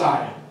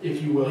Messiah,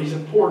 if you will. He's a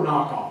poor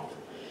knockoff.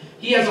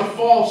 He has a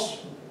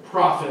false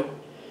prophet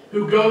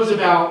who goes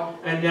about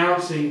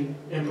announcing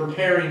and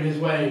preparing his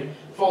way.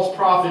 False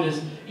prophet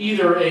is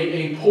either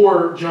a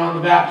poor John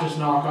the Baptist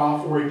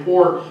knockoff or a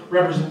poor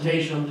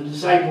representation of the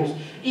disciples.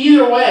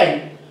 Either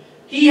way,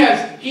 he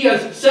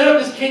has set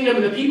up this kingdom,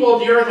 and the people of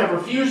the earth have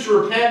refused to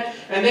repent,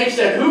 and they've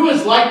said, who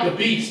is like the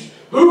beast?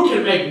 Who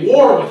can make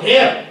war with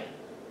him?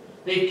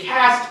 They've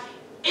cast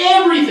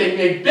everything.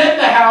 They've bet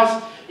the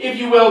house, if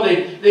you will.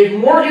 They've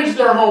mortgaged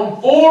their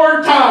home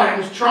 4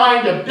 times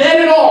trying to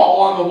bet it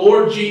all on the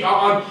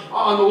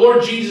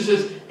Lord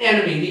Jesus'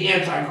 enemy, the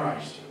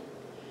Antichrist.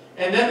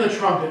 And then the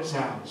trumpet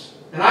sounds.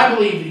 And I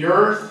believe the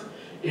earth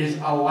is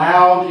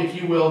allowed, if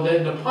you will,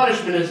 that the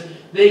punishment is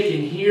they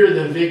can hear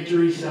the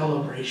victory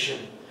celebration.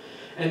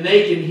 And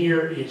they can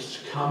hear it's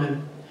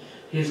coming.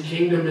 His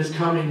kingdom is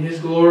coming. His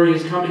glory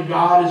is coming.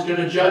 God is going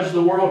to judge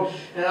the world.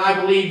 And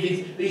I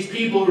believe these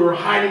people who are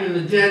hiding in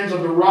the dens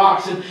of the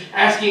rocks and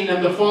asking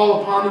them to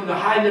fall upon them, to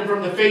hide them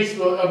from the face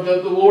of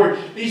the Lord.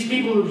 These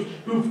people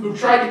who've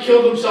tried to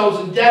kill themselves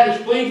and death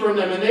is fleeing from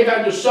them and they've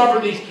had to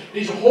suffer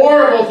these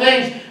horrible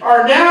things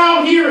are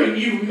now hearing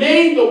you've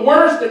made the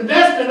worst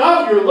investment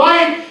of your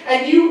life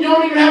and you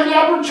don't even have the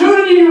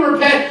opportunity to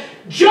repent.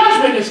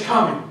 Judgment is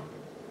coming.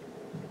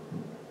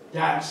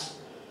 That's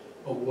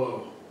a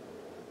woe.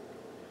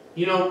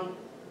 You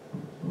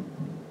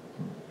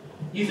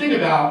think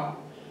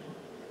about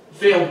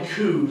failed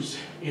coups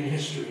in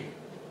history.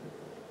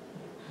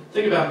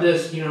 Think about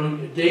this,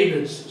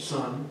 David's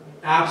son,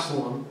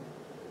 Absalom,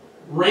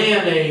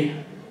 ran a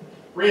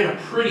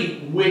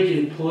pretty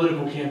wicked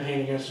political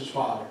campaign against his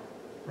father,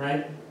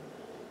 right?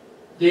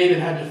 David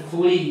had to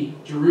flee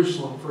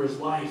Jerusalem for his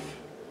life,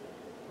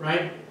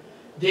 right?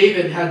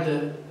 David had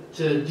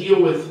to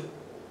deal with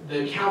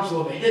the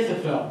counsel of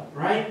Ahithophel,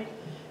 right?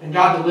 And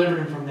God delivered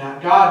him from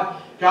that.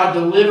 God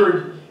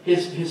delivered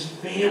his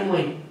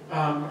family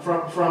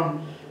from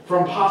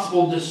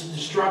possible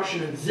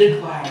destruction at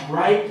Ziklag,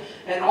 right?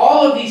 And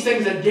all of these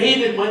things that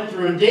David went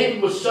through, and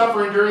David was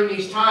suffering during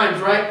these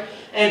times, right?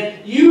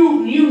 And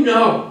you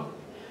know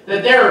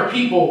that there are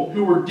people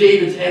who were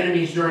David's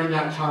enemies during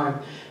that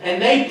time.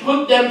 And they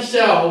put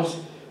themselves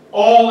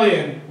all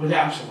in with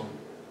Absalom.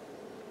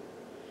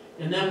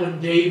 And then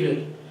when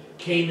David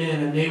came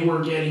in and they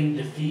were getting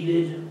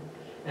defeated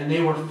and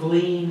they were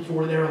fleeing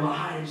for their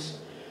lives,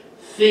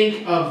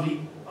 think of the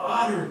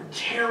utter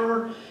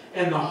terror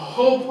and the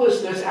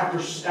hopelessness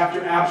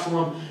after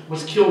Absalom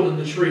was killed in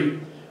the tree,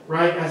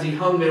 right? As he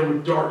hung there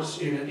with darts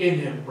in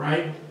him,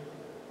 right?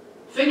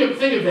 Think of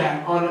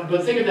that on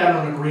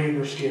a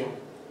grander scale.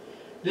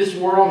 This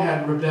world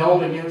had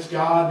rebelled against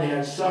God. They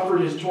had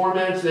suffered His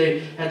torments.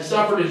 They had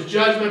suffered His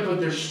judgment, but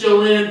they're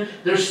still in.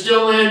 They're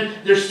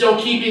still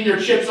keeping their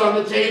chips on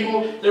the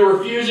table. They're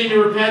refusing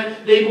to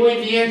repent. They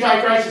believe the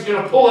Antichrist is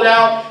going to pull it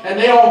out, and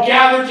they all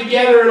gather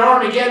together in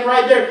Armageddon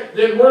right there.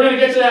 Then we're going to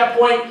get to that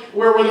point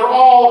where they're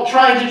all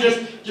trying to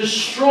just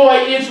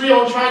destroy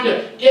Israel and trying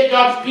to get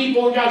God's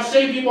people and God's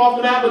saved people off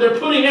the map, but they're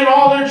putting in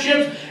all their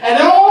chips, and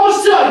then all of a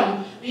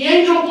sudden, the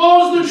angel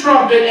blows the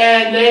trumpet,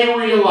 and they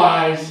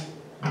realize,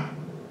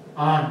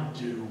 I'm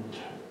doomed.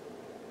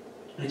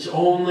 It's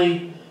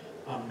only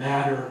a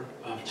matter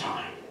of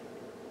time.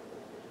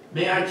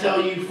 May I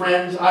tell you,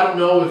 friends, I don't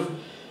know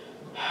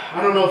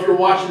if you're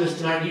watching this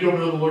tonight and you don't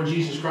know the Lord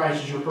Jesus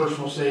Christ as your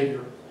personal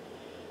Savior.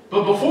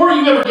 But before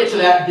you ever get to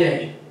that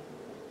day,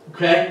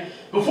 okay?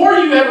 Before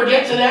you ever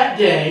get to that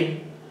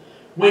day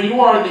when you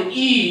are on the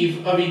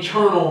eve of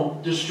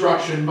eternal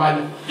destruction by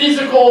the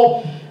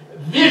physical,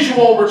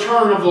 visual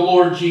return of the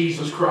Lord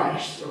Jesus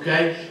Christ,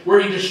 okay?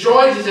 Where He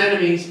destroys His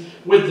enemies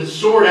with the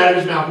sword out of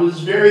His mouth, with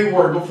His very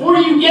word. Before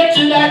you get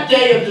to that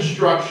day of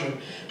destruction,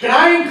 can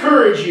I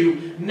encourage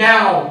you,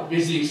 now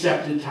is the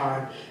accepted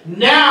time.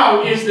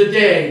 Now is the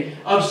day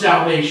of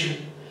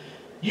salvation.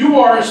 You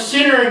are a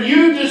sinner and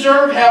you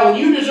deserve hell, and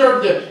you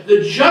deserve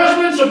the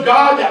judgments of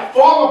God that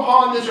fall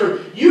upon this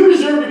earth. You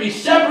deserve to be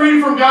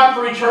separated from God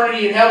for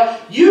eternity in hell.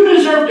 You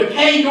deserve to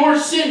pay your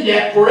sin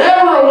debt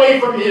forever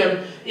away from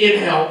Him in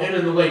hell and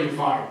in the lake of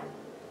fire.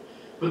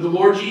 But the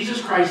Lord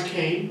Jesus Christ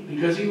came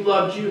because He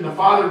loved you, and the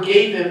Father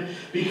gave Him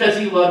because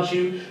He loved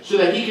you, so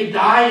that He could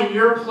die in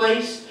your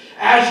place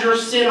as your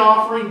sin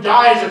offering,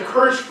 die as a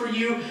curse for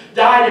you,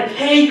 die to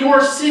pay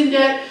your sin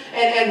debt,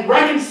 and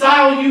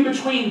reconcile you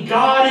between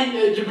God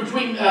and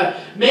between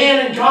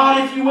man and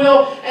God, if you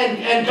will.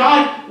 And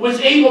God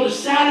was able to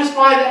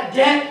satisfy that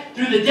debt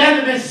through the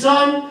death of His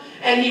Son,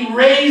 and He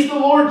raised the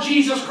Lord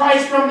Jesus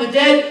Christ from the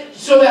dead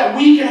so that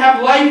we could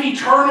have life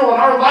eternal,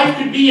 and our life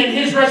could be in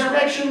His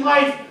resurrection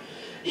life.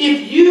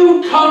 If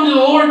you come to the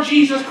Lord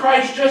Jesus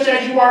Christ just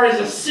as you are, as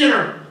a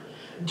sinner,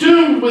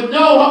 doomed with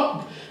no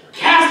hope,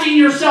 casting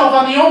yourself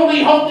on the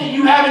only hope that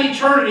you have in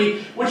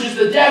eternity, which is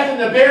the death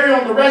and the burial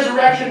and the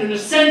resurrection and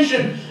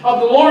ascension of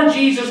the Lord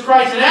Jesus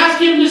Christ, and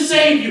ask Him to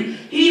save you,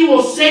 He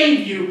will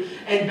save you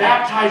and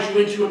baptize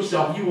you into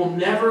Himself. You will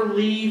never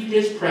leave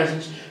His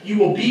presence. You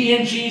will be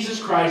in Jesus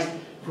Christ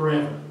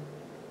forever.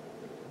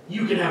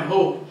 You can have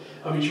hope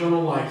of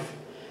eternal life.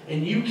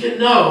 And you can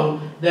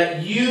know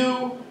that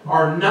you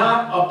are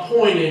not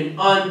appointed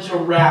unto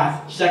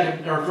wrath.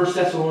 1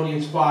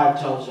 Thessalonians 5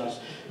 tells us.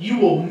 You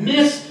will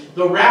miss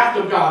the wrath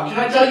of God. Can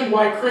I tell you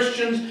why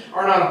Christians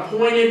are not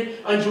appointed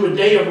unto a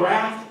day of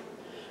wrath?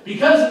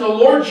 Because in the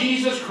Lord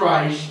Jesus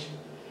Christ,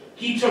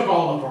 He took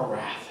all of our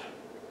wrath.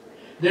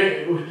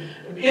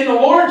 In the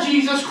Lord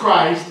Jesus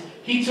Christ,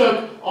 He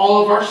took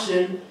all of our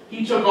sin.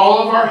 He took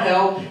all of our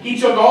hell. He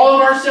took all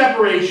of our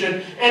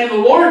separation. And in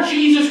the Lord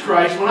Jesus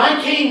Christ, when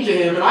I came to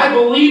Him and I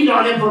believed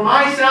on Him for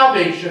my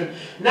salvation,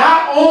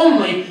 not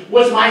only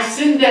was my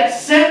sin debt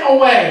sent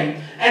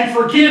away and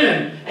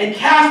forgiven and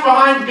cast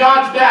behind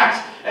God's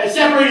backs,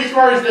 separated as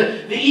far as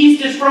the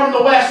east is from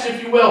the west,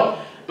 if you will,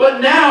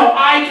 but now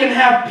I can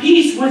have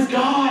peace with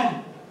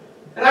God.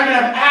 And I can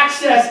have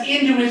access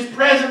into His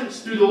presence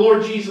through the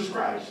Lord Jesus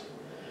Christ.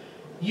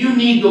 You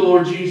need the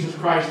Lord Jesus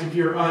Christ if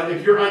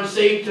you're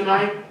unsaved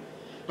tonight.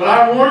 But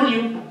I warn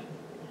you,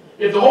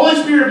 if the Holy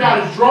Spirit of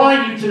God is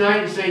drawing you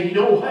tonight and saying, you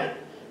know what?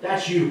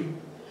 That's you.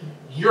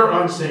 You're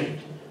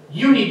unsaved.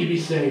 You need to be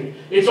saved.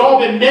 It's all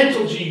been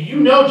mental to you. You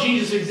know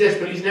Jesus exists,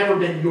 but He's never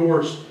been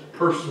yours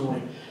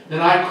personally. Then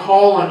I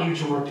call on you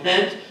to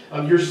repent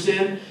of your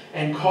sin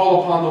and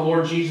call upon the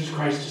Lord Jesus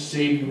Christ to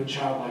save you in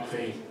childlike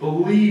faith.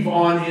 Believe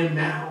on Him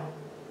now.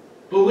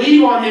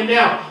 Believe on Him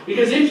now.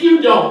 Because if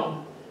you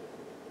don't,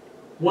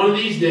 one of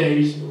these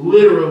days,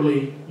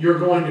 literally, you're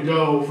going to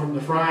go from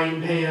the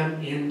frying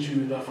pan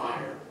into the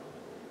fire.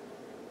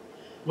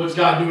 What's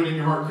God doing in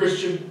your heart,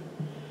 Christian?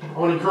 I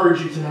want to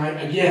encourage you tonight,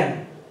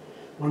 again,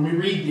 when we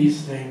read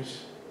these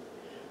things,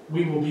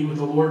 we will be with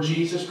the Lord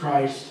Jesus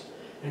Christ,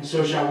 and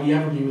so shall we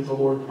ever be with the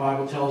Lord. The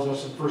Bible tells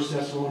us in 1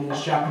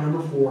 Thessalonians chapter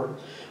number 4,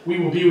 we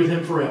will be with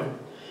Him forever.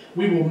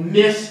 We will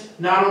miss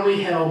not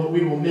only hell, but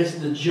we will miss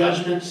the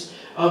judgments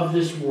of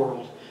this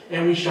world,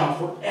 and we shall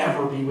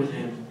forever be with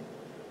Him.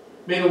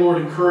 May the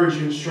Lord encourage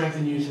you and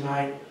strengthen you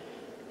tonight.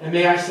 And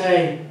may I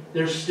say,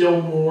 there's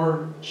still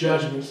more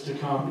judgments to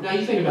come. Now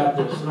you think about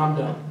this, and I'm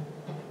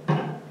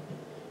done.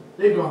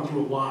 They've gone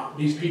through a lot,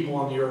 these people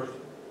on the earth.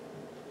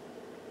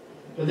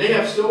 But they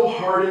have so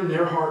hardened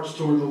their hearts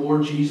toward the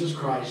Lord Jesus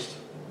Christ,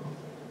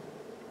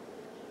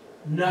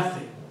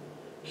 nothing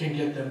can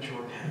get them to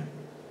repent.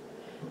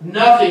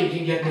 Nothing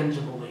can get them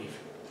to believe.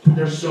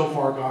 They're so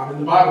far gone.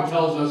 And the Bible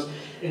tells us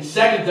in 2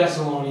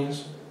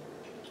 Thessalonians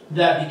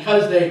that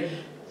because they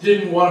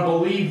didn't want to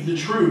believe the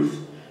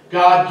truth,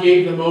 God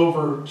gave them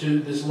over to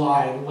this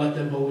lie and let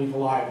them believe a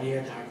lie of the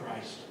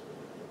Antichrist.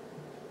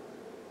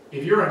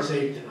 If you're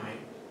unsaved tonight,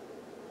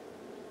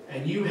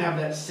 and you have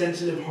that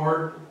sensitive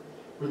heart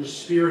where the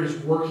Spirit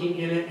is working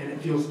in it and it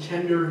feels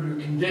tender and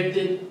you're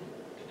convicted,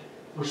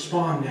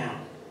 respond now.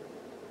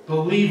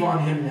 Believe on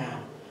Him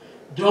now.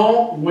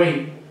 Don't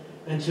wait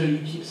until you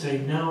keep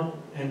saying no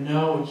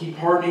and keep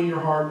hardening your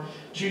heart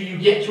till you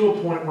get to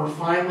a point where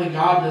finally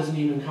God doesn't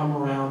even come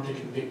around to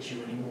convict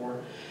you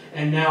anymore.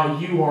 And now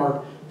you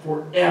are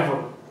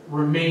forever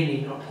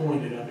remaining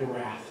appointed unto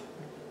wrath.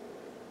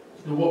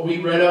 And what we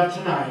read of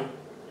tonight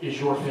is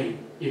your fate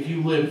if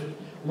you live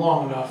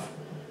long enough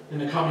in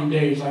the coming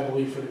days, I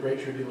believe, for the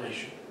Great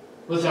Tribulation.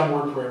 Let's have a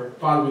word of prayer.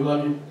 Father, we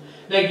love you.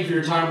 Thank you for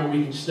your time where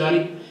we can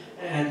study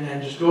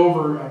and just go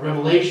over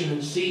Revelation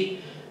and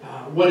see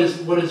what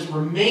is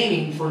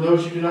remaining for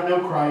those who do not know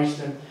Christ,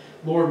 and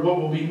Lord,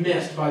 what will be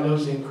missed by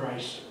those in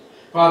Christ.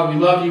 Father, we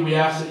love you. We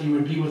ask that you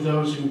would be with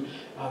those who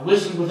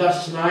listened with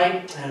us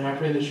tonight, and I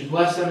pray that you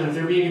bless them. And if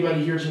there be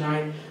anybody here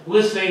tonight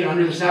listening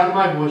under the sound of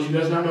my voice who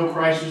does not know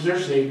Christ as their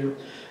Savior,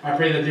 I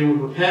pray that they would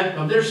repent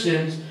of their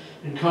sins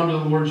and come to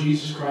the Lord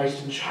Jesus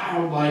Christ in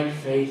childlike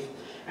faith,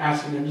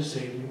 asking Him to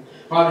save you.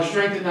 Father,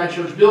 strengthen thy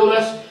church. Build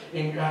us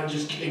and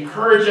just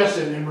encourage us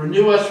and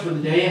renew us for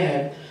the day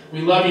ahead.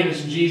 We love you, and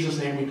it's in Jesus'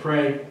 name we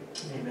pray.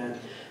 Amen.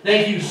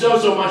 Thank you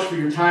so much for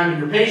your time and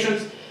your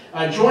patience.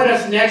 Join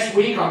us next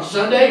week on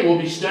Sunday. We'll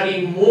be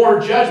studying more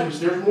judgments.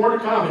 There's more to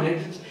come, and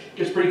it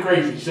gets pretty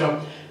crazy.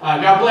 So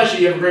God bless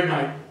you. You have a great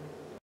night.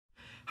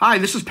 Hi,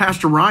 this is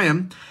Pastor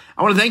Ryan.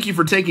 I want to thank you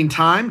for taking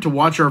time to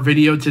watch our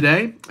video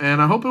today,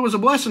 and I hope it was a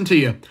blessing to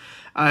you.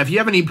 If you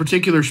have any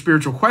particular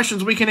spiritual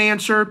questions we can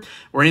answer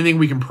or anything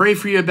we can pray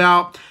for you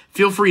about,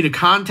 feel free to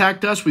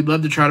contact us. We'd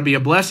love to try to be a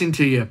blessing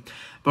to you.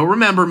 But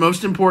remember,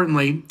 most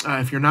importantly,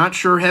 if you're not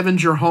sure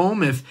heaven's your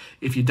home, if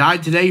you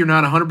died today, you're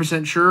not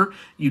 100% sure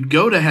you'd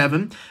go to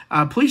heaven,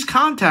 please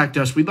contact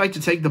us. We'd like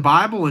to take the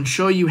Bible and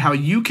show you how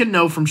you can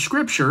know from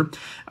Scripture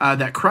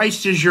that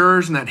Christ is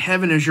yours and that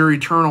heaven is your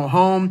eternal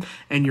home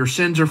and your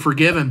sins are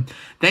forgiven.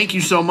 Thank you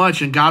so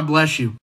much, and God bless you.